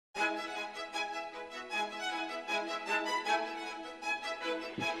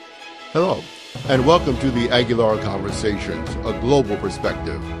Hello, and welcome to the Aguilar Conversations, a global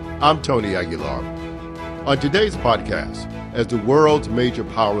perspective. I'm Tony Aguilar. On today's podcast, as the world's major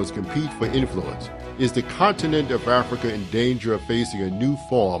powers compete for influence, is the continent of Africa in danger of facing a new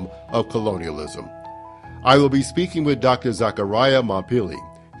form of colonialism? I will be speaking with Dr. Zachariah Mampilly,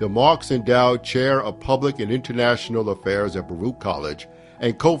 the Marx Endowed Chair of Public and International Affairs at Baruch College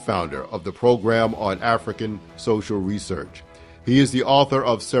and co-founder of the Program on African Social Research. He is the author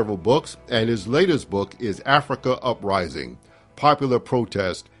of several books, and his latest book is Africa Uprising, Popular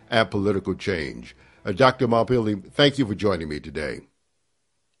Protest and Political Change. Dr. Mampilly, thank you for joining me today.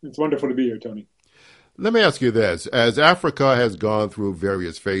 It's wonderful to be here, Tony. Let me ask you this. As Africa has gone through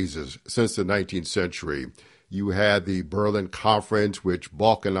various phases since the 19th century, you had the Berlin Conference, which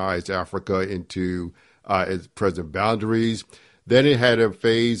balkanized Africa into its present boundaries. Then it had a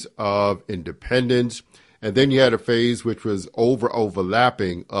phase of independence. And then you had a phase which was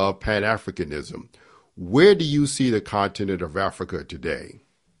overlapping of Pan-Africanism. Where do you see the continent of Africa today?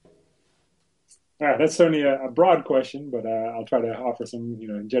 That's certainly a broad question, but I'll try to offer some,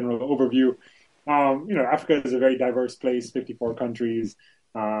 general overview. Africa is a very diverse place, 54 countries,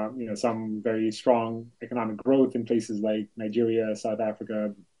 some very strong economic growth in places like Nigeria, South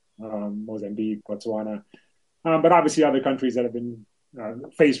Africa, Mozambique, Botswana. But obviously other countries that have been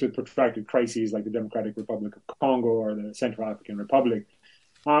faced with protracted crises like the Democratic Republic of Congo or the Central African Republic.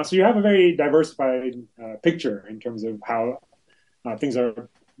 So you have a very diversified picture in terms of how things are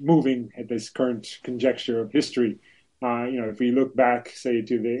moving at this current conjecture of history. If we look back, say,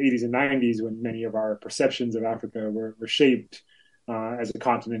 to the 80s and 90s, when many of our perceptions of Africa were shaped as a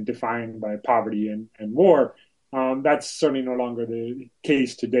continent defined by poverty and war, that's certainly no longer the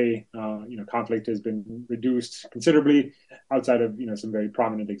case today. Conflict has been reduced considerably outside of, some very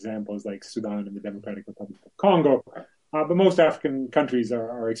prominent examples like Sudan and the Democratic Republic of Congo. But most African countries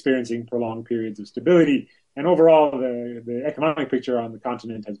are experiencing prolonged periods of stability. And overall, the economic picture on the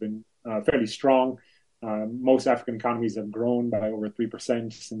continent has been fairly strong. Most African economies have grown by over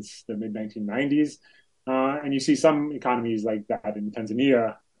 3% since the mid-1990s. And you see some economies like that in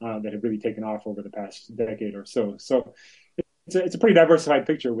Tanzania that have really taken off over the past decade or so. So it's a pretty diversified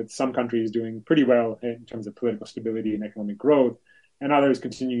picture, with some countries doing pretty well in terms of political stability and economic growth, and others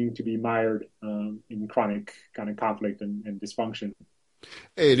continuing to be mired in chronic kind of conflict and dysfunction.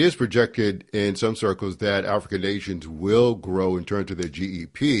 It is projected in some circles that African nations will grow in terms of their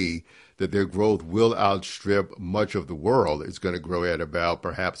GEP, that their growth will outstrip much of the world. It's going to grow at about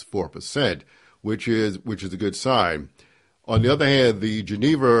perhaps 4%, which is a good sign. On the other hand, the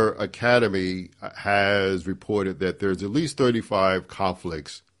Geneva Academy has reported that there's at least 35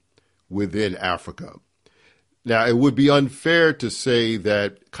 conflicts within Africa. Now, it would be unfair to say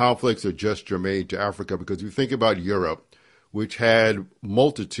that conflicts are just germane to Africa, because if you think about Europe, which had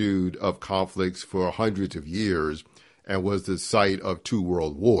multitude of conflicts for hundreds of years and was the site of 2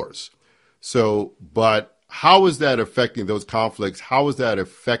 world wars. So, but how is that affecting those conflicts? How is that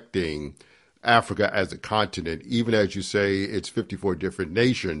affecting Africa as a continent? Even as you say, it's 54 different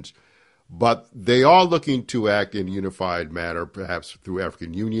nations, but they are looking to act in a unified manner, perhaps through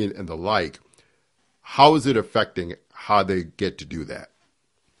African Union and the like. How is it affecting how they get to do that?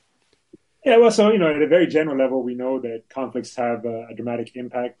 Yeah, well, so, at a very general level, we know that conflicts have a dramatic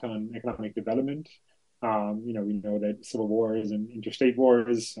impact on economic development. We know that civil wars and interstate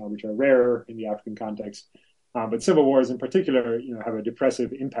wars, which are rarer in the African context, but civil wars in particular, have a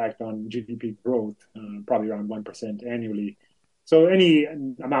depressive impact on GDP growth, probably around 1% annually. So any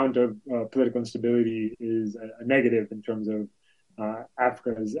amount of political instability is a negative in terms of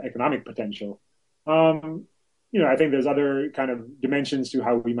Africa's economic potential. I think there's other kind of dimensions to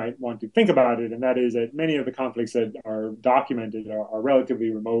how we might want to think about it, and that is that many of the conflicts that are documented are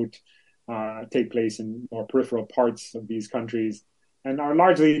relatively remote, take place in more peripheral parts of these countries, and are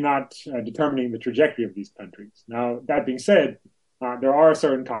largely not determining the trajectory of these countries. Now, that being said, there are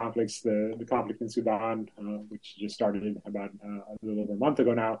certain conflicts. The conflict in Sudan, which just started about a little over a month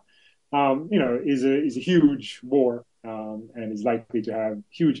ago now, is a huge war, and is likely to have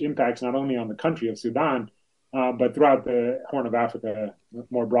huge impacts not only on the country of Sudan, but throughout the Horn of Africa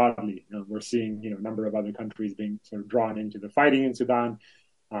more broadly. We're seeing a number of other countries being sort of drawn into the fighting in Sudan,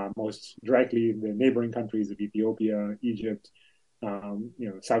 most directly the neighboring countries of Ethiopia, Egypt,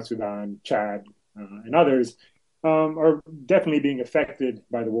 South Sudan, Chad, and others are definitely being affected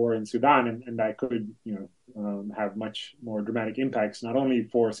by the war in Sudan, and that could have much more dramatic impacts, not only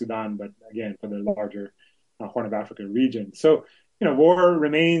for Sudan, but again for the larger Horn of Africa region. So war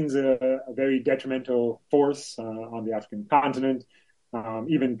remains a very detrimental force on the African continent.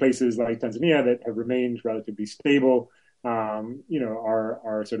 Even places like Tanzania that have remained relatively stable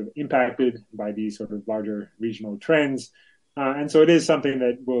are sort of impacted by these sort of larger regional trends. And so it is something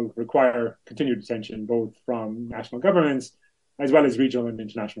that will require continued attention, both from national governments as well as regional and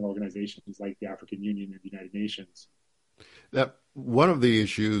international organizations like the African Union and the United Nations. That one of the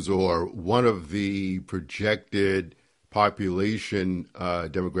issues, or one of the projected population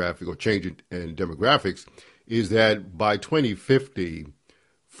demographic or change in demographics, is that by 2050,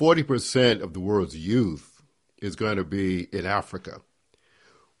 40% of the world's youth is going to be in Africa,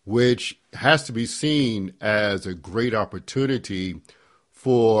 which has to be seen as a great opportunity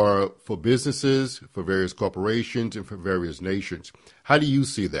for businesses, for various corporations, and for various nations. How do you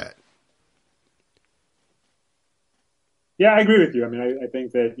see that? Yeah, I agree with you. I mean, I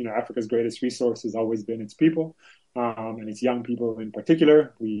think that Africa's greatest resource has always been its people, and its young people in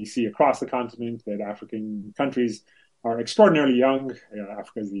particular. We see across the continent that African countries are extraordinarily young.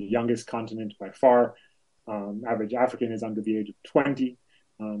 Africa is the youngest continent by far. Average African is under the age of 20,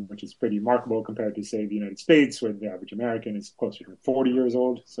 which is pretty remarkable compared to, say, the United States, where the average American is closer to 40 years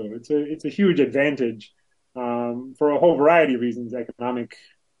old. So it's a huge advantage for a whole variety of reasons, economic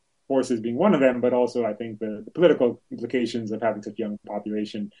forces being one of them, but also I think the political implications of having such a young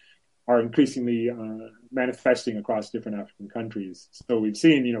population are increasingly manifesting across different African countries. So we've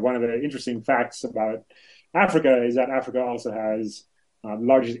seen, one of the interesting facts about Africa is that Africa also has the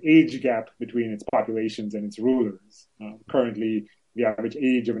largest age gap between its populations and its rulers. Currently, the average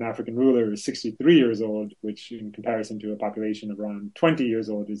age of an African ruler is 63 years old, which in comparison to a population of around 20 years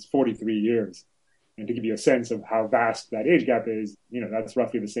old is 43 years. And to give you a sense of how vast that age gap is, that's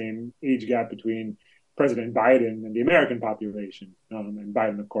roughly the same age gap between President Biden and the American population. And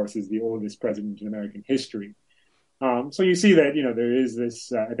Biden, of course, is the oldest president in American history. So you see that, there is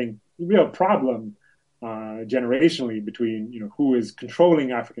this, I think, real problem generationally between, who is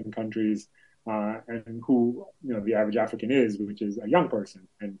controlling African countries and who, the average African is, which is a young person.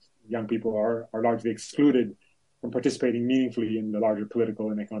 And young people are largely excluded from participating meaningfully in the larger political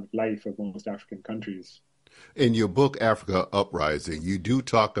and economic life of most African countries. In your book, Africa Uprising, you do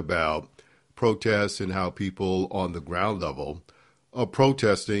talk about protests and how people on the ground level are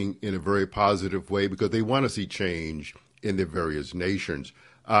protesting in a very positive way because they want to see change in their various nations.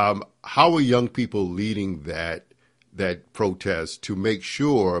 How are young people leading that protest to make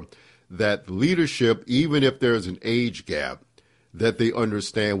sure that leadership, even if there's an age gap, that they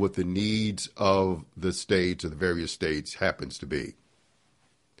understand what the needs of the states or the various states happens to be?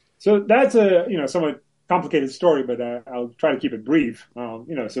 So that's a somewhat complicated story, but I'll try to keep it brief.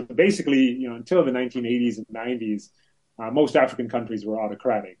 So basically, until the 1980s and 90s, most African countries were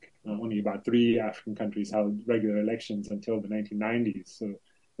autocratic. Only about 3 African countries held regular elections until the 1990s. So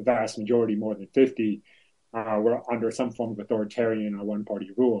the vast majority, more than 50, were under some form of authoritarian or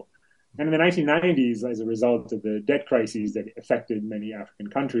one-party rule. And in the 1990s, as a result of the debt crises that affected many African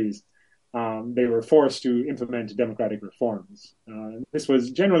countries, they were forced to implement democratic reforms. This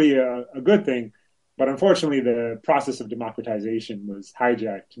was generally a good thing, but unfortunately, the process of democratization was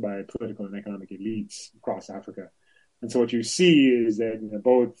hijacked by political and economic elites across Africa. And so what you see is that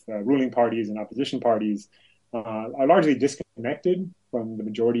both ruling parties and opposition parties are largely disconnected from the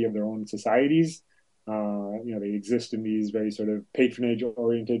majority of their own societies. They exist in these very sort of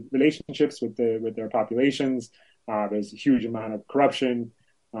patronage-oriented relationships with their populations. There's a huge amount of corruption.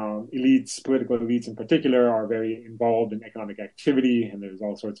 Political elites in particular, are very involved in economic activity, and there's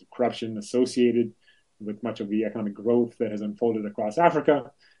all sorts of corruption associated with much of the economic growth that has unfolded across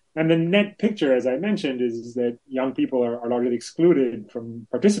Africa. And the net picture, as I mentioned, is that young people are largely excluded from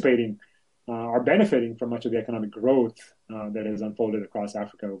participating, are benefiting from much of the economic growth that has unfolded across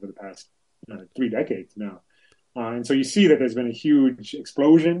Africa over the past 3 decades now. And so you see that there's been a huge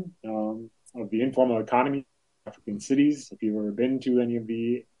explosion of the informal economy in African cities. If you've ever been to any of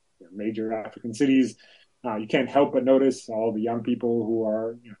the major African cities, you can't help but notice all the young people who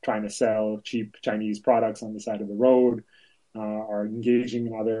are trying to sell cheap Chinese products on the side of the road, are engaging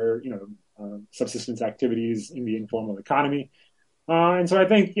in other subsistence activities in the informal economy. And so I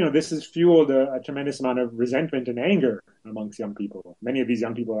think, this has fueled a tremendous amount of resentment and anger amongst young people. Many of these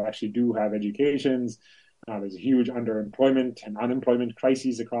young people actually do have educations. There's a huge underemployment and unemployment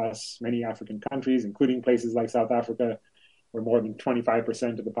crises across many African countries, including places like South Africa, where more than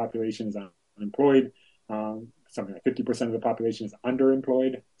 25% of the population is unemployed. Something like 50% of the population is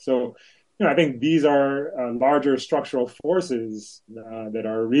underemployed. So, I think these are larger structural forces that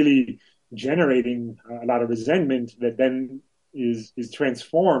are really generating a lot of resentment that then is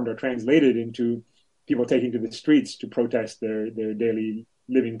transformed or translated into people taking to the streets to protest their daily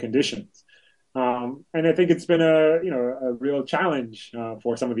living conditions. And I think it's been a real challenge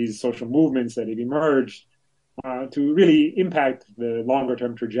for some of these social movements that have emerged to really impact the longer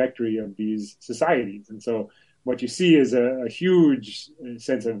term trajectory of these societies. And so what you see is a huge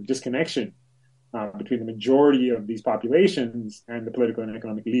sense of disconnection between the majority of these populations and the political and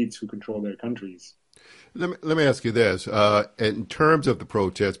economic elites who control their countries. Let me ask you this. In terms of the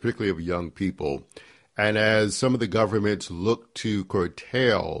protests, particularly of young people, and as some of the governments look to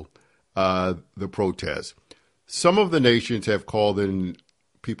curtail the protests, some of the nations have called in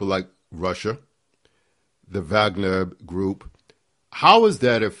people like Russia, the Wagner Group. How is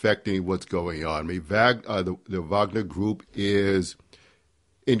that affecting what's going on? I mean, the Wagner Group is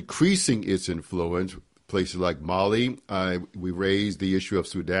increasing its influence. Places like Mali, we raised the issue of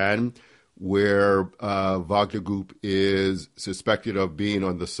Sudan, where Wagner Group is suspected of being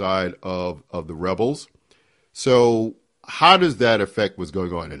on the side of the rebels. So how does that affect what's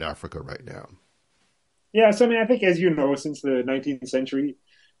going on in Africa right now? Yeah, so I mean, I think as you know, since the 19th century,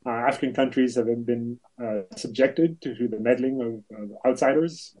 African countries have been subjected to the meddling of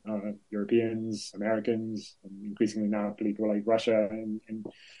outsiders, Europeans, Americans, and increasingly now people like Russia and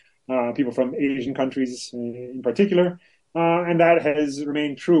people from Asian countries in particular. And that has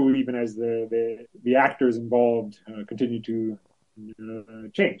remained true even as the actors involved continue to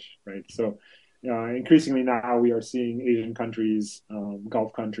change, right? So increasingly now we are seeing Asian countries,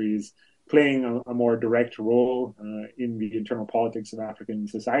 Gulf countries, playing a more direct role in the internal politics of African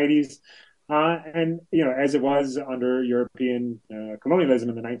societies. And, you know, as it was under European colonialism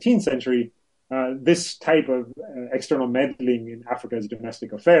in the 19th century, this type of external meddling in Africa's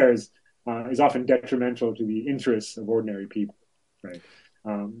domestic affairs is often detrimental to the interests of ordinary people, right?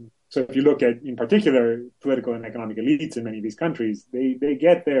 So if you look at, in particular, political and economic elites in many of these countries, they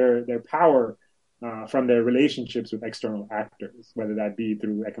get their power from their relationships with external actors, whether that be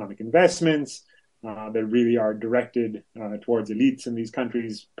through economic investments that really are directed towards elites in these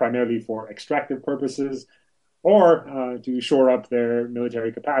countries, primarily for extractive purposes, or to shore up their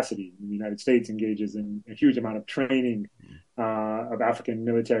military capacity. The United States engages in a huge amount of training of African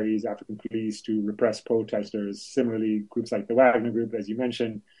militaries, African police to repress protesters. Similarly, groups like the Wagner Group, as you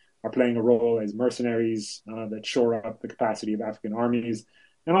mentioned, are playing a role as mercenaries that shore up the capacity of African armies.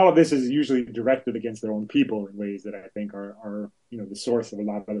 And all of this is usually directed against their own people in ways that I think are you know, the source of a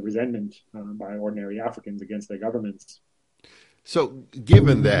lot of the resentment by ordinary Africans against their governments. So,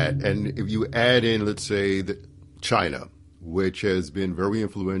 given that, and if you add in, let's say, China, which has been very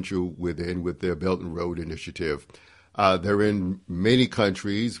influential with their Belt and Road Initiative, they're in many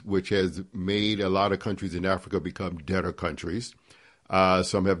countries, which has made a lot of countries in Africa become debtor countries.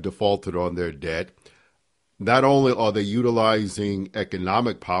 Some have defaulted on their debt. Not only are they utilizing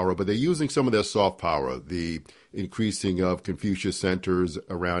economic power, but they're using some of their soft power, the increasing of Confucius centers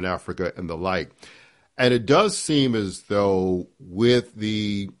around Africa and the like. And it does seem as though with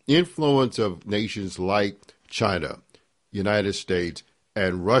the influence of nations like China, United States,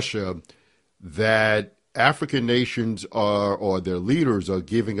 and Russia, that African nations or their leaders are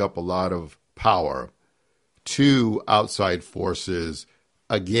giving up a lot of power to outside forces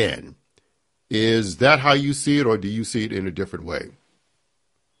again. Is that how you see it, or do you see it in a different way?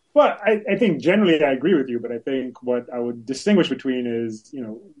 Well, I think generally I agree with you, but I think what I would distinguish between is, you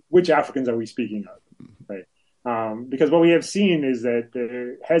know, which Africans are we speaking of, right? Because what we have seen is that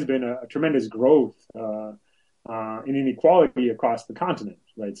there has been a tremendous growth in inequality across the continent,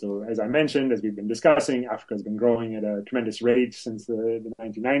 right? So as I mentioned, as we've been discussing, Africa has been growing at a tremendous rate since the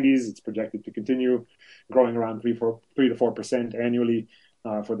 1990s. It's projected to continue growing around 3 to 4% annually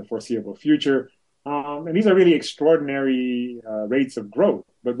for the foreseeable future. And these are really extraordinary rates of growth.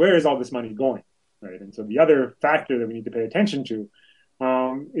 But where is all this money going, right? And so the other factor that we need to pay attention to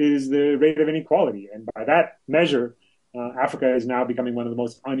is the rate of inequality. And by that measure, Africa is now becoming one of the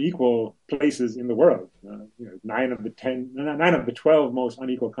most unequal places in the world. You know, 9 of the 12 most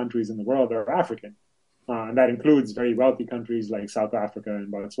unequal countries in the world are African. And that includes very wealthy countries like South Africa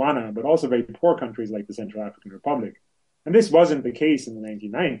and Botswana, but also very poor countries like the Central African Republic. And this wasn't the case in the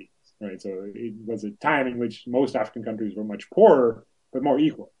 1990s, right? So it was a time in which most African countries were much poorer, but more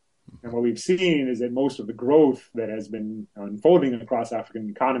equal. And what we've seen is that most of the growth that has been unfolding across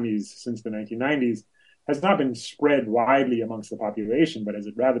African economies since the 1990s has not been spread widely amongst the population, but has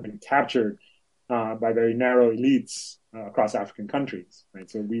rather been captured by very narrow elites across African countries, right?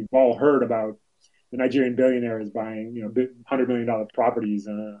 So we've all heard about the Nigerian billionaires buying, you know, $100 million properties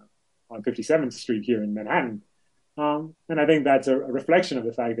on 57th Street here in Manhattan. And I think that's a reflection of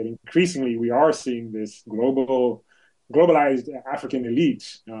the fact that increasingly we are seeing this globalized African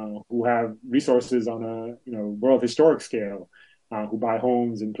elite who have resources on a world historic scale, who buy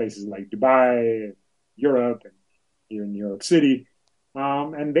homes in places like Dubai, Europe, and here in New York City,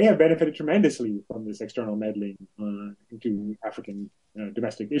 And they have benefited tremendously from this external meddling into African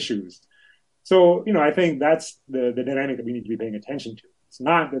domestic issues. So, I think that's the dynamic that we need to be paying attention to. It's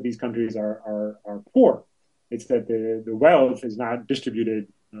not that these countries are poor. It's that the wealth is not distributed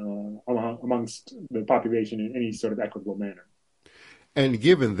amongst the population in any sort of equitable manner. And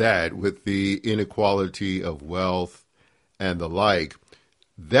given that, with the inequality of wealth and the like,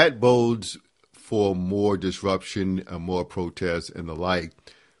 that bodes for more disruption, more protests, and the like,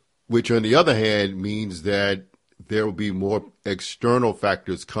 which on the other hand means that there will be more external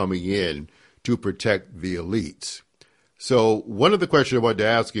factors coming in to protect the elites. So one of the questions I wanted to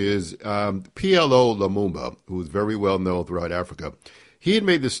ask is PLO Lumumba, who is very well known throughout Africa, he had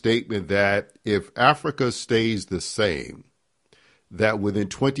made the statement that if Africa stays the same, that within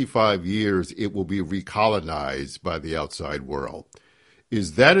 25 years it will be recolonized by the outside world.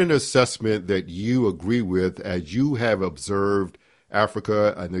 Is that an assessment that you agree with as you have observed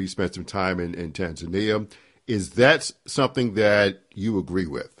Africa? I know you spent some time in Tanzania. Is that something that you agree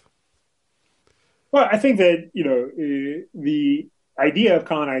with? Well, I think that, the idea of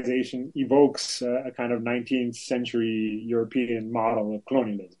colonization evokes a kind of 19th century European model of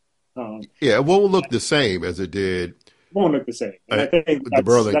colonialism. Yeah, it won't look the same as it did Won't look the same. And I think the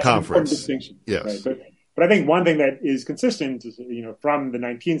Berlin that's an important Conference. distinction, right? Yes. But I think one thing that is consistent, from the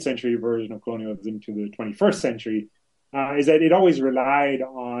 19th century version of colonialism to the 21st century, is that it always relied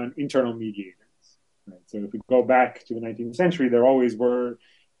on internal mediators. Right? So if we go back to the 19th century, there always were,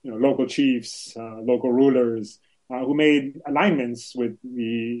 local chiefs, local rulers who made alignments with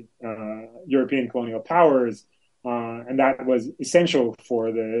the European colonial powers, and that was essential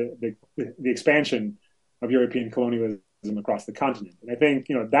for the expansion of European colonialism across the continent. And I think,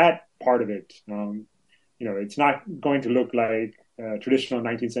 that part of it, it's not going to look like traditional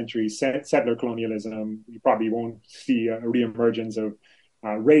 19th century settler colonialism. You probably won't see a reemergence of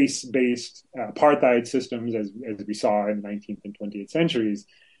race-based apartheid systems as we saw in the 19th and 20th centuries.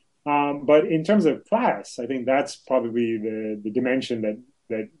 But in terms of class, I think that's probably the dimension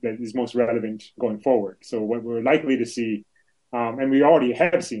that is most relevant going forward. So what we're likely to see, and we already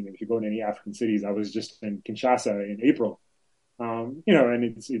have seen it if you go to any African cities. I was just in Kinshasa in April, and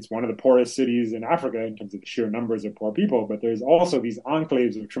it's one of the poorest cities in Africa in terms of the sheer numbers of poor people. But there's also these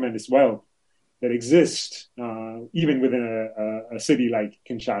enclaves of tremendous wealth that exist even within a city like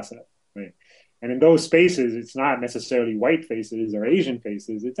Kinshasa, right? And in those spaces, it's not necessarily white faces or Asian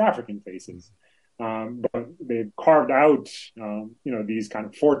faces; it's African faces. But they've carved out, these kind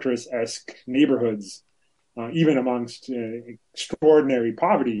of fortress-esque neighborhoods, even amongst extraordinary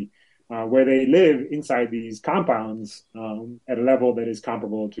poverty, where they live inside these compounds at a level that is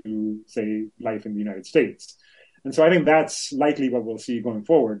comparable to, say, life in the United States. And so I think that's likely what we'll see going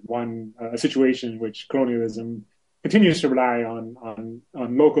forward. A situation in which colonialism continues to rely on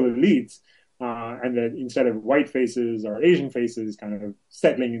local elites, and that instead of white faces or Asian faces kind of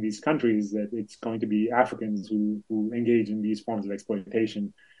settling in these countries, that it's going to be Africans who engage in these forms of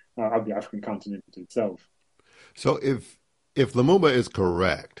exploitation of the African continent itself. So if Lumumba is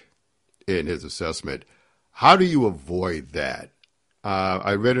correct in his assessment, how do you avoid that?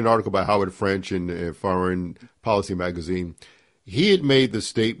 I read an article by Howard French in Foreign Policy magazine. He had made the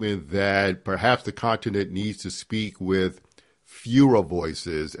statement that perhaps the continent needs to speak with fewer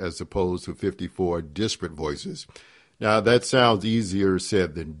voices as opposed to 54 disparate voices. Now, that sounds easier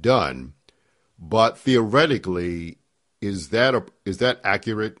said than done, but theoretically, is that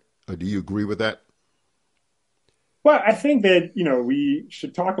accurate? Or do you agree with that? Well, I think that, we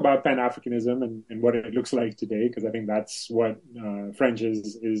should talk about Pan-Africanism and what it looks like today, because I think that's what French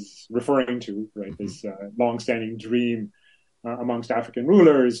is referring to, right? Mm-hmm. This long-standing dream amongst African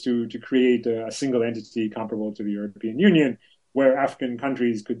rulers to create a single entity comparable to the European Union, where African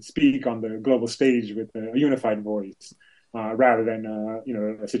countries could speak on the global stage with a unified voice, rather than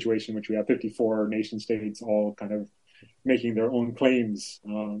a situation in which we have 54 nation states all kind of making their own claims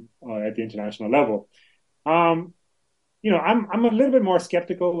at the international level. I'm a little bit more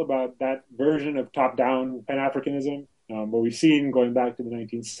skeptical about that version of top-down Pan-Africanism. What we've seen going back to the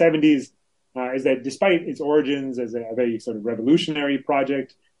 1970s is that despite its origins as a very sort of revolutionary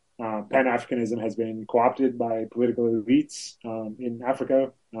project, Pan-Africanism has been co-opted by political elites in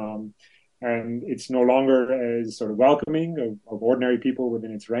Africa, and it's no longer as sort of welcoming of ordinary people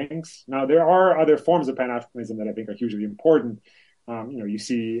within its ranks. Now, there are other forms of Pan-Africanism that I think are hugely important. You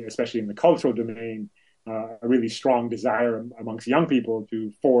see, especially in the cultural domain, a really strong desire amongst young people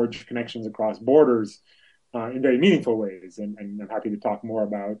to forge connections across borders in very meaningful ways. And I'm happy to talk more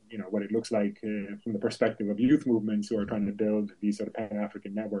about what it looks like from the perspective of youth movements who are trying to build these sort of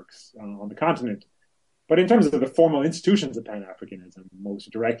Pan-African networks on the continent. But in terms of the formal institutions of Pan-Africanism,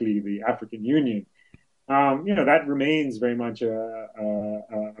 most directly the African Union, that remains very much a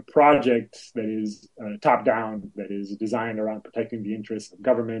project that is top-down, that is designed around protecting the interests of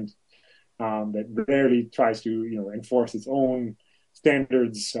government, that rarely tries to, enforce its own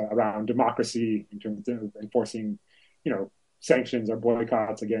standards around democracy in terms of enforcing, sanctions or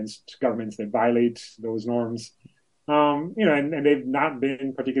boycotts against governments that violate those norms. And they've not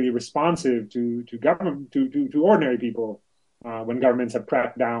been particularly responsive to government to ordinary people when governments have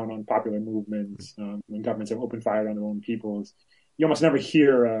cracked down on popular movements, when governments have opened fire on their own peoples. You almost never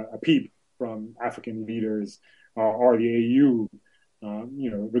hear a peep from African leaders or the AU,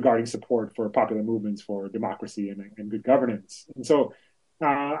 regarding support for popular movements for democracy and good governance. And so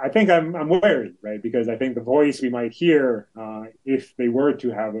I think I'm wary, right? Because I think the voice we might hear, if they were to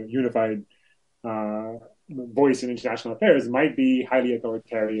have a unified voice in international affairs, might be highly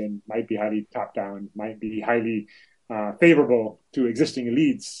authoritarian, might be highly top-down, might be highly favorable to existing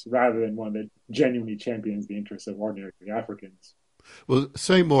elites rather than one that genuinely champions the interests of ordinary Africans. Well,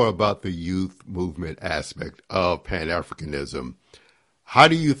 say more about the youth movement aspect of Pan-Africanism. How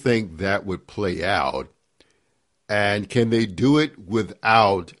do you think that would play out? And can they do it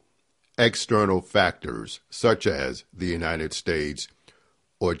without external factors such as the United States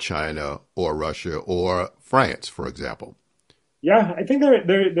or China or Russia or France, for example? Yeah, I think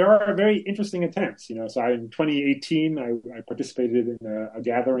there are very interesting attempts. So in 2018, I participated in a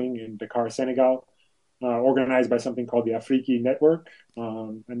gathering in Dakar, Senegal, organized by something called the Afriki Network,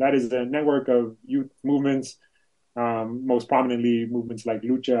 and that is a network of youth movements, most prominently movements like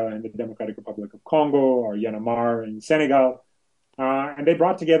Lucha in the Democratic Republic of Congo or Yanamar in Senegal. And they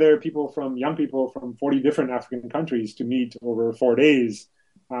brought together young people from 40 different African countries to meet over 4 days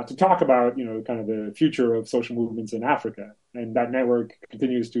to talk about, kind of the future of social movements in Africa. And that network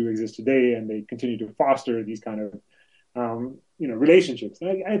continues to exist today, and they continue to foster these kind of, relationships.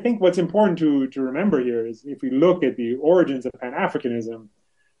 And I think what's important to remember here is if we look at the origins of Pan-Africanism,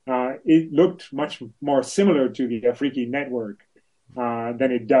 it looked much more similar to the Afriki Network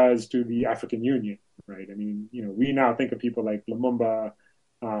than it does to the African Union, right? I mean, we now think of people like Lumumba,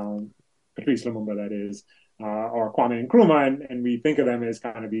 Patrice Lumumba, that is, or Kwame Nkrumah, and we think of them as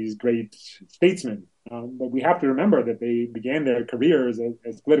kind of these great statesmen. But we have to remember that they began their careers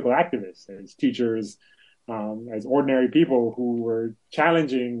as political activists, as teachers, as ordinary people who were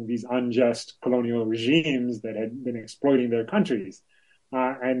challenging these unjust colonial regimes that had been exploiting their countries.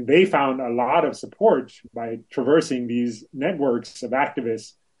 And they found a lot of support by traversing these networks of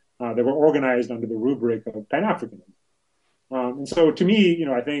activists that were organized under the rubric of Pan-Africanism. And so to me,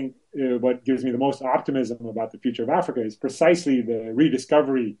 I think what gives me the most optimism about the future of Africa is precisely the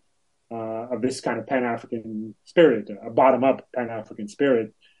rediscovery of this kind of Pan-African spirit, a bottom-up Pan-African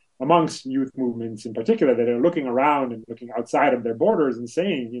spirit amongst youth movements in particular that are looking around and looking outside of their borders and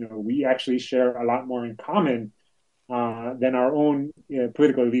saying, we actually share a lot more in common than our own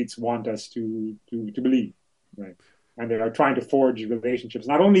political elites want us to believe, right? And they are trying to forge relationships,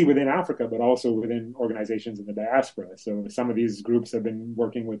 not only within Africa, but also within organizations in the diaspora. So some of these groups have been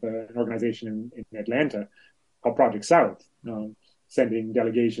working with an organization in Atlanta called Project South, sending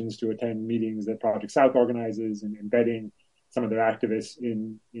delegations to attend meetings that Project South organizes and embedding some of their activists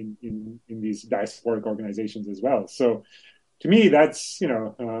in these diasporic organizations as well. So to me, that's,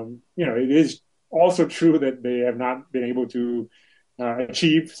 it is also true that they have not been able to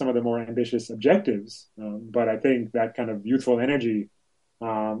achieve some of the more ambitious objectives. But I think that kind of youthful energy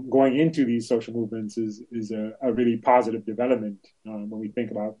going into these social movements is a really positive development when we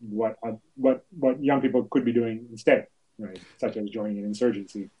think about what young people could be doing instead, right? Such as joining an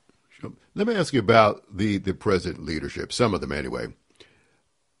insurgency. Sure. Let me ask you about the present leadership, some of them anyway.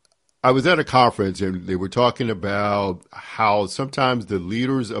 I was at a conference and they were talking about how sometimes the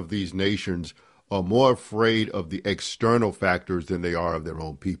leaders of these nations are more afraid of the external factors than they are of their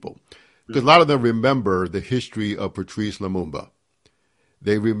own people. Because a lot of them remember the history of Patrice Lumumba.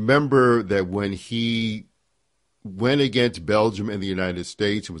 They remember that when he went against Belgium and the United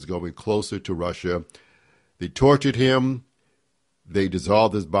States and was going closer to Russia, they tortured him, they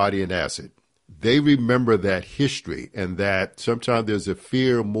dissolved his body in acid. They remember that history and that sometimes there's a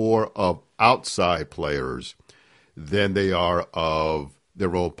fear more of outside players than they are of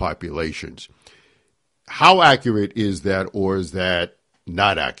their own populations. How accurate is that, or is that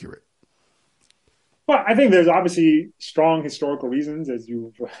not accurate? Well, I think there's obviously strong historical reasons, as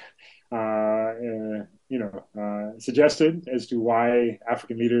you've suggested, as to why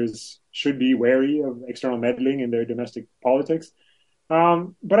African leaders should be wary of external meddling in their domestic politics.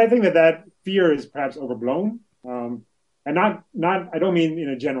 But I think that fear is perhaps overblown. And I don't mean in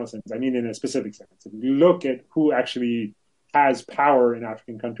a general sense, I mean in a specific sense. If you look at who actually has power in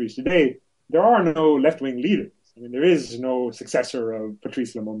African countries today, there are no left-wing leaders. I mean, there is no successor of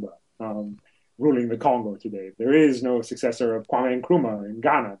Patrice Lumumba ruling the Congo today. There is no successor of Kwame Nkrumah in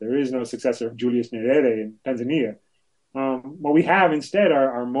Ghana. There is no successor of Julius Nyerere in Tanzania. What we have instead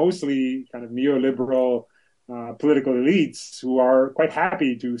are mostly kind of neoliberal political elites who are quite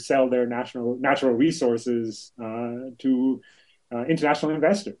happy to sell their natural resources to international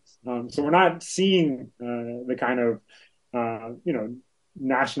investors. So we're not seeing the kind of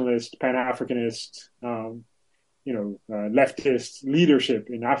nationalist, Pan-Africanist, leftist leadership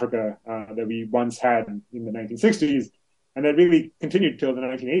in Africa that we once had in the 1960s, and that really continued till the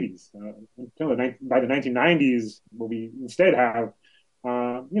 1980s. By the 1990s, what we instead have,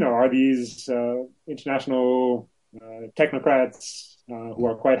 are these international technocrats who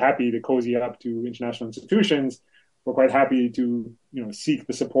are quite happy to cozy up to international institutions, who are quite happy to, seek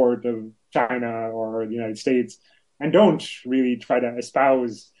the support of China or the United States, and don't really try to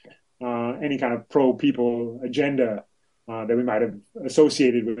espouse any kind of pro-people agenda that we might have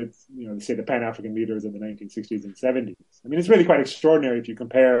associated with, say, the Pan-African leaders of the 1960s and 70s. I mean, it's really quite extraordinary if you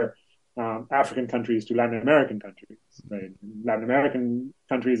compare African countries to Latin American countries. Right? Latin American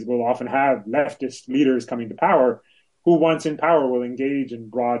countries will often have leftist leaders coming to power who, once in power, will engage in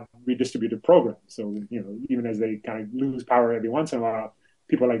broad redistributive programs. So, even as they kind of lose power every once in a while,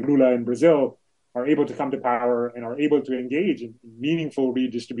 people like Lula in Brazil are able to come to power and are able to engage in meaningful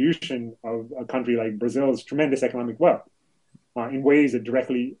redistribution of a country like Brazil's tremendous economic wealth in ways that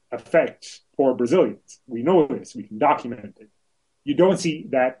directly affect poor Brazilians. We know this. We can document it. You don't see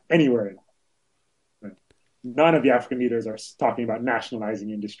that anywhere else. Right? None of the African leaders are talking about nationalizing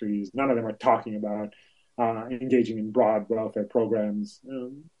industries. None of them are talking about engaging in broad welfare programs.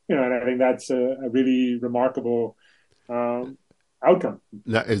 And I think that's a really remarkable outcome.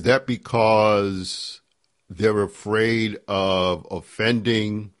 Now, is that because they're afraid of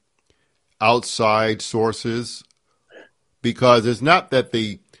offending outside sources? Because it's not that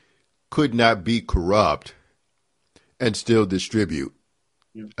they could not be corrupt and still distribute.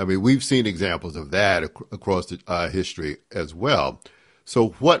 Yeah. I mean, we've seen examples of that across the history as well. So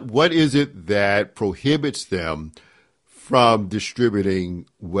what is it that prohibits them from distributing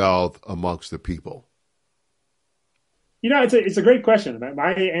wealth amongst the people? It's a great question.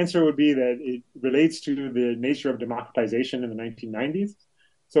 My answer would be that it relates to the nature of democratization in the 1990s.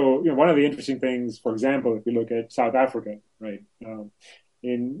 So, one of the interesting things, for example, if we look at South Africa, right,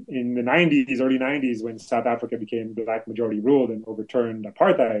 in the 90s, early 90s, when South Africa became black majority ruled and overturned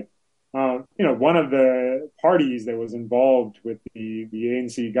apartheid, one of the parties that was involved with the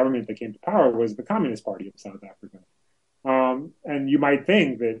ANC government that came to power was the Communist Party of South Africa. And you might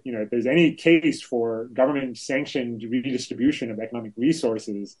think that, if there's any case for government-sanctioned redistribution of economic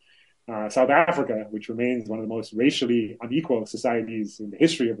resources, South Africa, which remains one of the most racially unequal societies in the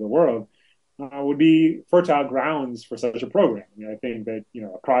history of the world, would be fertile grounds for such a program. I think that,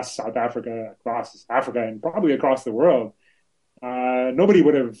 across South Africa, across Africa, and probably across the world, nobody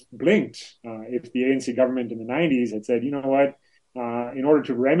would have blinked if the ANC government in the 90s had said, you know what, in order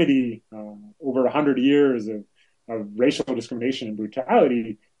to remedy over 100 years of racial discrimination and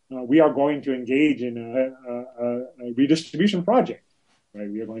brutality, we are going to engage in a redistribution project. Right?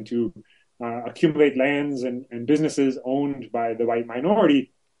 We are going to accumulate lands and businesses owned by the white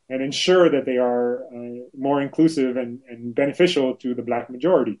minority and ensure that they are more inclusive and beneficial to the black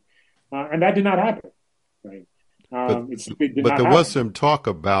majority. And that did not happen. Right? But there was some talk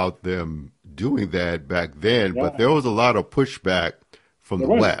about them doing that back then, but there was a lot of pushback from the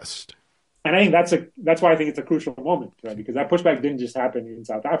West. And I think that's why I think it's a crucial moment, right? Because that pushback didn't just happen in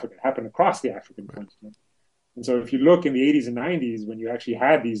South Africa; it happened across the African continent. And so, if you look in the 80s and 90s, when you actually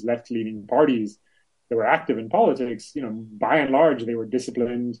had these left-leaning parties that were active in politics, by and large, they were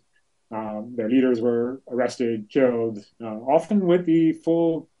disciplined. Their leaders were arrested, killed, often with the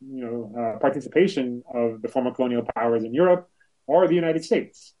full, participation of the former colonial powers in Europe or the United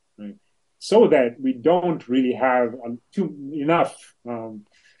States, right? So that we don't really have enough.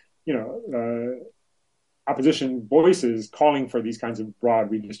 Opposition voices calling for these kinds of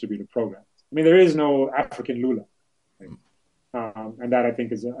broad redistributive programs. I mean, there is no African Lula. Right? And that, I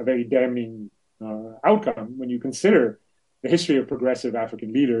think, is a very damning outcome when you consider the history of progressive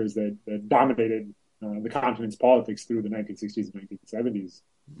African leaders that dominated the continent's politics through the 1960s and 1970s.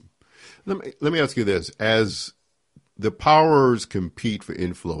 Let me ask you this. As the powers compete for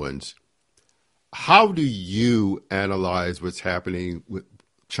influence, how do you analyze what's happening with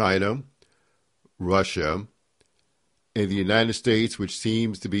China, Russia, and the United States, which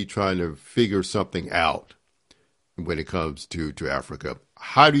seems to be trying to figure something out when it comes to Africa.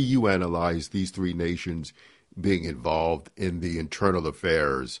 How do you analyze these three nations being involved in the internal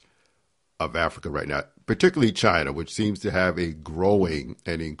affairs of Africa right now, particularly China, which seems to have a growing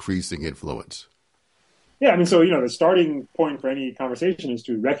and increasing influence? Yeah, I mean, so, the starting point for any conversation is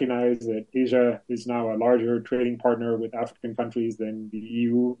to recognize that Asia is now a larger trading partner with African countries than the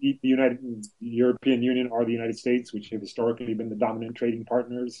EU, the European Union, or the United States, which have historically been the dominant trading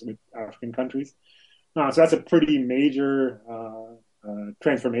partners with African countries. So that's a pretty major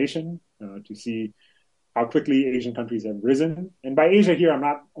transformation to see how quickly Asian countries have risen. And by Asia here, I'm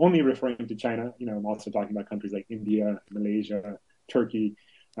not only referring to China. I'm also talking about countries like India, Malaysia, Turkey.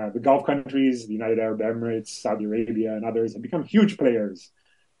 The Gulf countries, the United Arab Emirates, Saudi Arabia, and others have become huge players,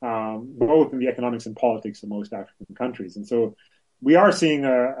 both in the economics and politics of most African countries. And so we are seeing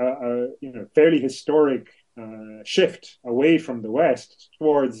a fairly historic shift away from the West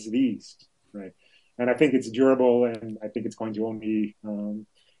towards the East, right? And I think it's durable, and I think it's going to only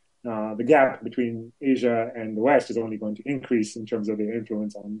the gap between Asia and the West is only going to increase in terms of their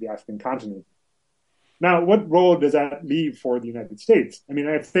influence on the African continent. Now, what role does that leave for the United States? I mean,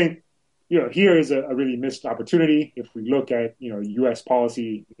 I think, here is a really missed opportunity. If we look at, U.S.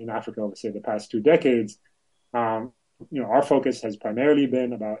 policy in Africa over, say, the past 2 decades, our focus has primarily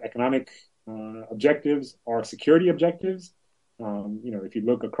been about economic objectives or security objectives. If you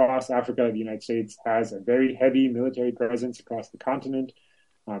look across Africa, the United States has a very heavy military presence across the continent.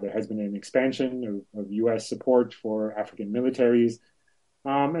 There has been an expansion of U.S. support for African militaries.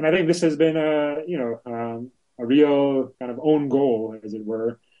 And I think this has been a real kind of own goal, as it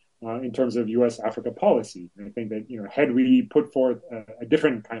were, in terms of U.S. Africa policy. And I think that, had we put forth a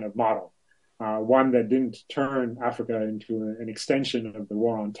different kind of model, one that didn't turn Africa into an extension of the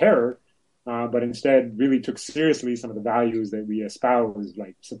war on terror, but instead really took seriously some of the values that we espouse,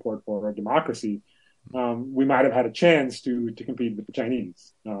 like support for democracy, we might have had a chance to compete with the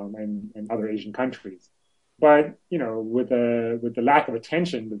Chinese and other Asian countries. But with the lack of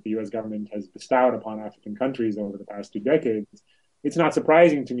attention that the U.S. government has bestowed upon African countries over the past 2 decades, it's not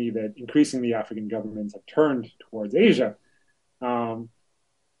surprising to me that increasingly African governments have turned towards Asia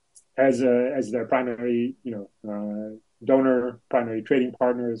as their primary donor, primary trading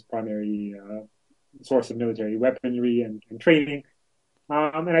partners, primary source of military weaponry and training.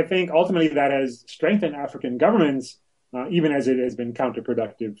 And I think ultimately that has strengthened African governments, even as it has been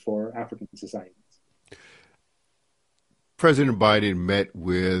counterproductive for African societies. President Biden met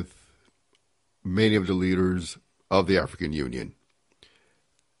with many of the leaders of the African Union,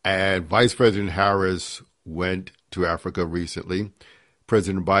 and Vice President Harris went to Africa recently.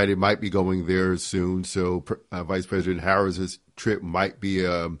 President Biden might be going there soon, so Vice President Harris's trip might be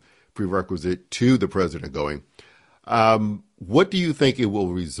a prerequisite to the president going. What do you think it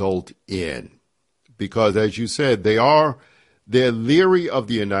will result in? Because, as you said, they're leery of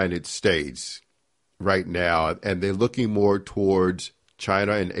the United States right now, and they're looking more towards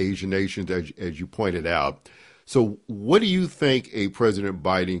China and Asian nations, as you pointed out. So what do you think a President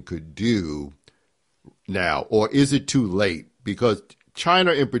Biden could do now, or is it too late? Because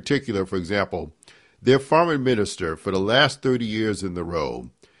China in particular, for example, their foreign minister for the last 30 years in a row,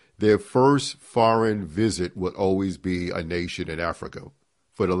 their first foreign visit would always be a nation in Africa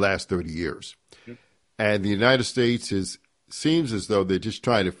for the last 30 years. Yep. And the United States seems as though they're just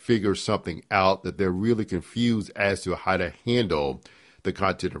trying to figure something out, that they're really confused as to how to handle the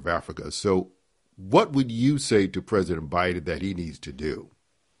continent of Africa. So what would you say to President Biden that he needs to do?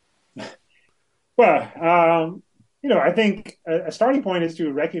 Well, I think a starting point is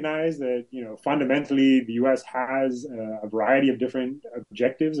to recognize that, fundamentally the U.S. has a variety of different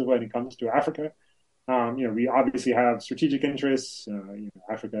objectives when it comes to Africa. We obviously have strategic interests.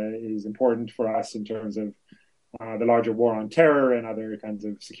 Africa is important for us in terms of the larger war on terror and other kinds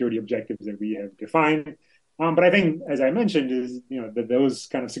of security objectives that we have defined. But I think, as I mentioned, is that those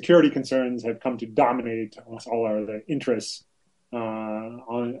kind of security concerns have come to dominate almost all our other interests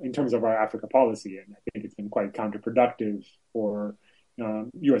in terms of our Africa policy, and I think it's been quite counterproductive for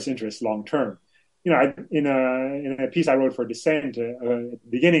U.S. interests long term. In a piece I wrote for Dissent at the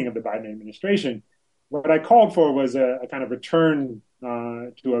beginning of the Biden administration, what I called for was a kind of return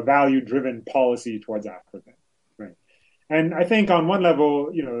to a value-driven policy towards Africa. And I think on one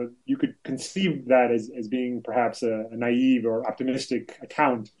level, you could conceive that as being perhaps a naive or optimistic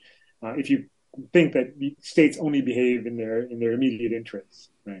account if you think that states only behave in their immediate interests,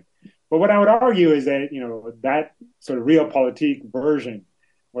 right? But what I would argue is that that sort of realpolitik version,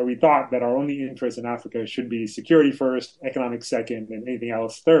 where we thought that our only interest in Africa should be security first, economic second, and anything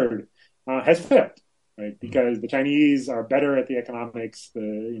else third, has failed. right? Because the Chinese are better at the economics.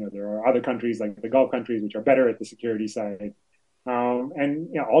 There are other countries like the Gulf countries which are better at the security side.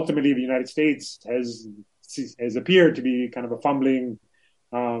 And ultimately, the United States has appeared to be kind of a fumbling,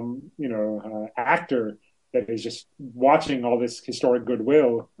 actor that is just watching all this historic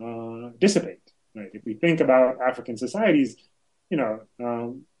goodwill dissipate. Right? If we think about African societies, you know,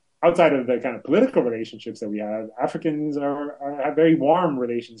 outside of the kind of political relationships that we have, Africans have very warm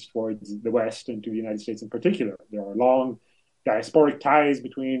relations towards the West and to the United States in particular. There are long diasporic ties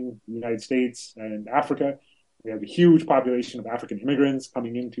between the United States and Africa. We have a huge population of African immigrants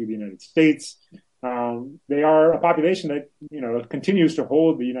coming into the United States. They are a population that continues to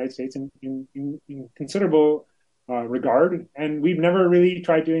hold the United States in considerable regard, and we've never really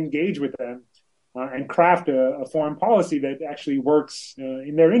tried to engage with them and craft a foreign policy that actually works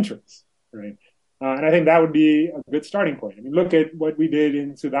in their interests, right? And I think that would be a good starting point. I mean, look at what we did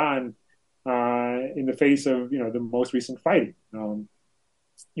in Sudan in the face of the most recent fighting.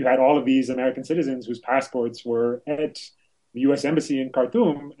 You had all of these American citizens whose passports were at the U.S. Embassy in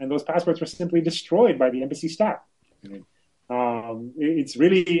Khartoum, and those passports were simply destroyed by the embassy staff. It's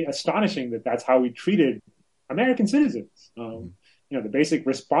really astonishing that that's how we treated American citizens. The basic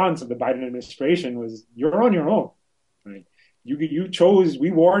response of the Biden administration was, "You're on your own. Right? You chose.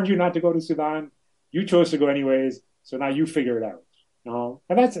 We warned you not to go to Sudan. You chose to go anyways. So now you figure it out."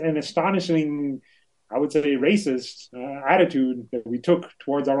 And that's an astonishing, I would say, racist attitude that we took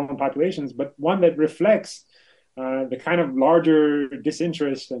towards our own populations, but one that reflects the kind of larger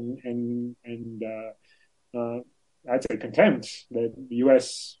disinterest and I'd say contempt that the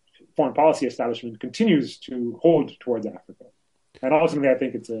U.S. foreign policy establishment continues to hold towards Africa. And ultimately, I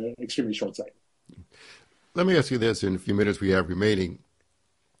think it's extremely short-sighted. Let me ask you this in a few minutes we have remaining.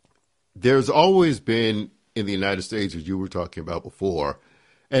 There's always been in the United States, as you were talking about before,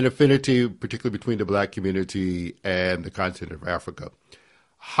 an affinity, particularly between the Black community and the continent of Africa.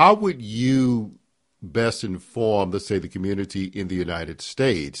 How would you best inform, let's say, the community in the United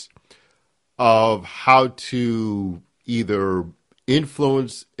States of how to either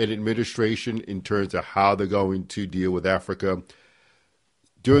influence an administration in terms of how they're going to deal with Africa?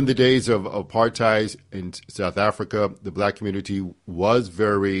 During the days of apartheid in South Africa, the Black community was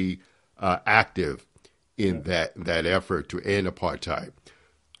very active in that effort to end apartheid.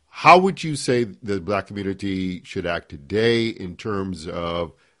 How would you say the Black community should act today in terms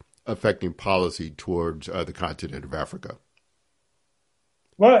of affecting policy towards the continent of Africa?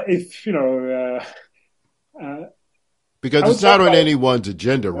 Well, because it's not on anyone's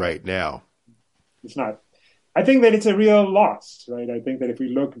agenda right now. It's not. I think that it's a real loss, right? I think that if we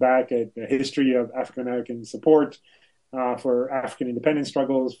look back at the history of African American support for African independence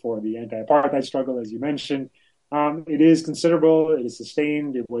struggles, for the anti-apartheid struggle, as you mentioned, it is considerable, it is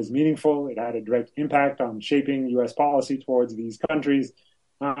sustained, it was meaningful, it had a direct impact on shaping U.S. policy towards these countries,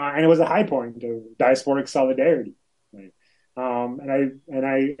 and it was a high point of diasporic solidarity. Right?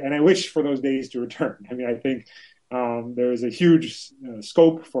 And I wish for those days to return. I mean, I think there is a huge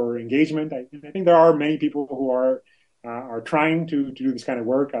scope for engagement. I think there are many people who are trying to do this kind of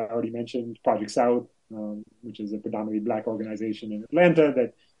work. I already mentioned Project South, which is a predominantly Black organization in Atlanta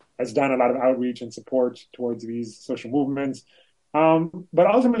that has done a lot of outreach and support towards these social movements. But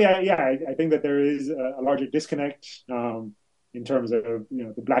ultimately, I think that there is a larger disconnect in terms of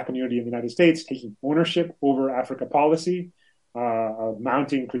the Black community in the United States taking ownership over Africa policy, of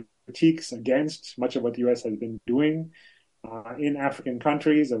mounting critiques against much of what the U.S. has been doing in African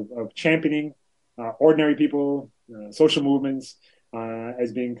countries, of championing ordinary people, social movements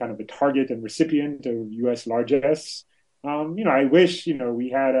as being kind of the target and recipient of U.S. largesse. I wish we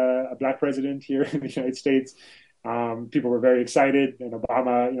had a Black president here in the United States. People were very excited, and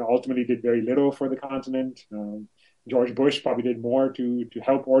Obama ultimately did very little for the continent. George Bush probably did more to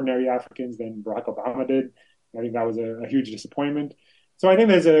help ordinary Africans than Barack Obama did. I think that was a huge disappointment. So I think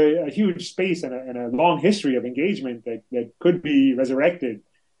there's a huge space and a long history of engagement that could be resurrected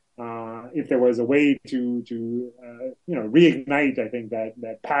if there was a way to reignite. I think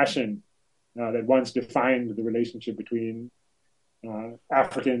that passion that once defined the relationship between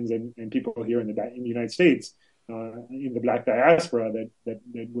Africans and people here in the United States, in the Black diaspora, that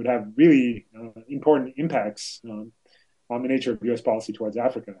would have really important impacts on the nature of U.S. policy towards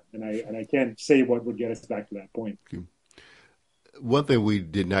Africa. And I can't say what would get us back to that point. Okay. One thing we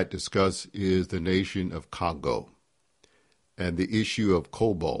did not discuss is the nation of Congo and the issue of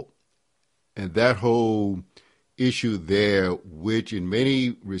cobalt and that whole issue there, which in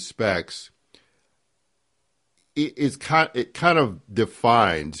many respects it kind of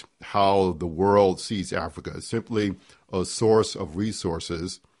defines how the world sees Africa, simply a source of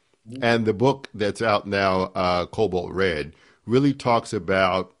resources And the book that's out now, Cobalt Red, really talks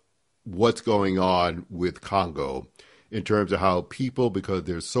about what's going on with Congo in terms of how people, because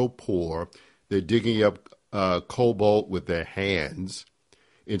they're so poor, they're digging up cobalt with their hands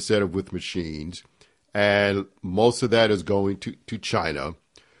instead of with machines. And most of that is going to China.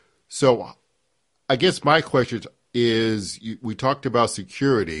 So I guess my question is, we talked about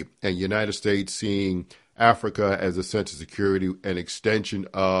security and United States seeing Africa as a sense of security, an extension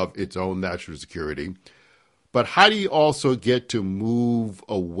of its own national security. But how do you also get to move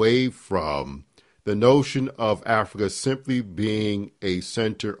away from the notion of Africa simply being a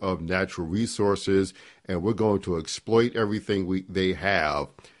center of natural resources and we're going to exploit everything they have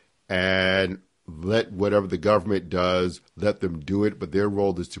and let whatever the government does, let them do it, but their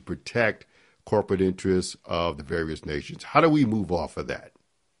role is to protect corporate interests of the various nations. How do we move off of that?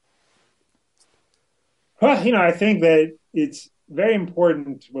 Well, I think that it's very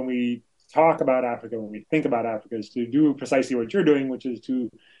important when we talk about Africa, when we think about Africa, is to do precisely what you're doing, which is to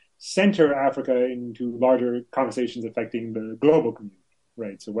center Africa into larger conversations affecting the global community,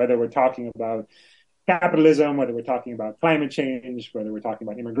 right? So whether we're talking about capitalism, whether we're talking about climate change, whether we're talking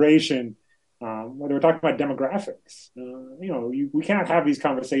about immigration, whether we're talking about demographics, we cannot have these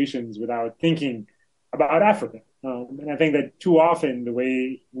conversations without thinking about Africa. And I think that too often the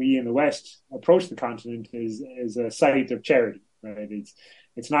way we in the West approach the continent is a site of charity, right?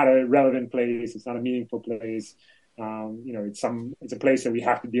 It's not a relevant place. It's not a meaningful place. It's a place that we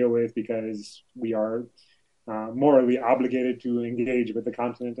have to deal with because we are morally obligated to engage with the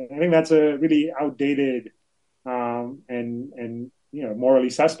continent. And I think that's a really outdated and morally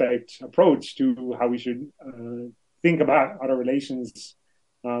suspect approach to how we should think about our relations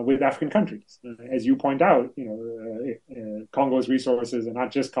with African countries. As you point out, Congo's resources, and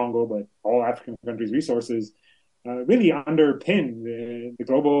not just Congo, but all African countries' resources, really underpin the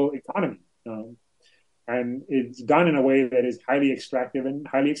global economy. And it's done in a way that is highly extractive and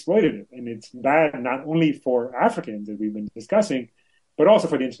highly exploitative. And it's bad not only for Africans, as we've been discussing, but also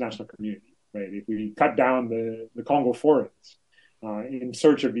for the international community, right? If we cut down the Congo forests in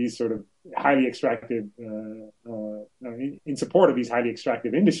search of these sort of highly extractive, in support of these highly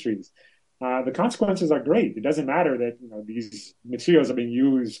extractive industries, the consequences are great. It doesn't matter that these materials are being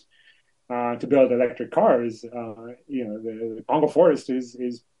used to build electric cars. The Congo forest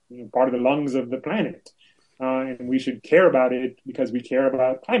is part of the lungs of the planet, and we should care about it because we care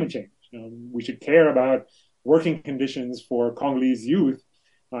about climate change. We should care about working conditions for Congolese youth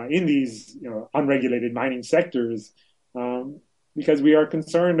in these unregulated mining sectors, because we are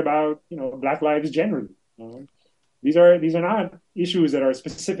concerned about Black lives generally. These are not issues that are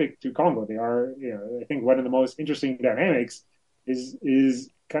specific to Congo. They are, I think, one of the most interesting dynamics is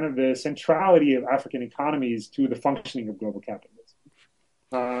kind of the centrality of African economies to the functioning of global capitalism.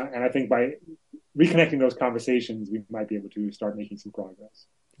 And I think by reconnecting those conversations, we might be able to start making some progress.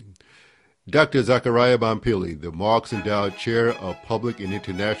 Dr. Zachariah Mampilly, the Marx Endowed Chair of Public and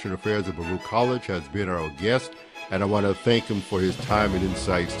International Affairs at Baruch College, has been our guest, and I want to thank him for his time and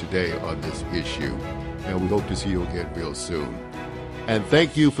insights today on this issue. And we hope to see you again real soon. And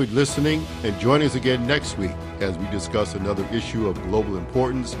thank you for listening, and join us again next week as we discuss another issue of global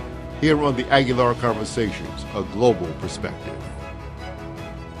importance here on the Aguilar Conversations, a global perspective.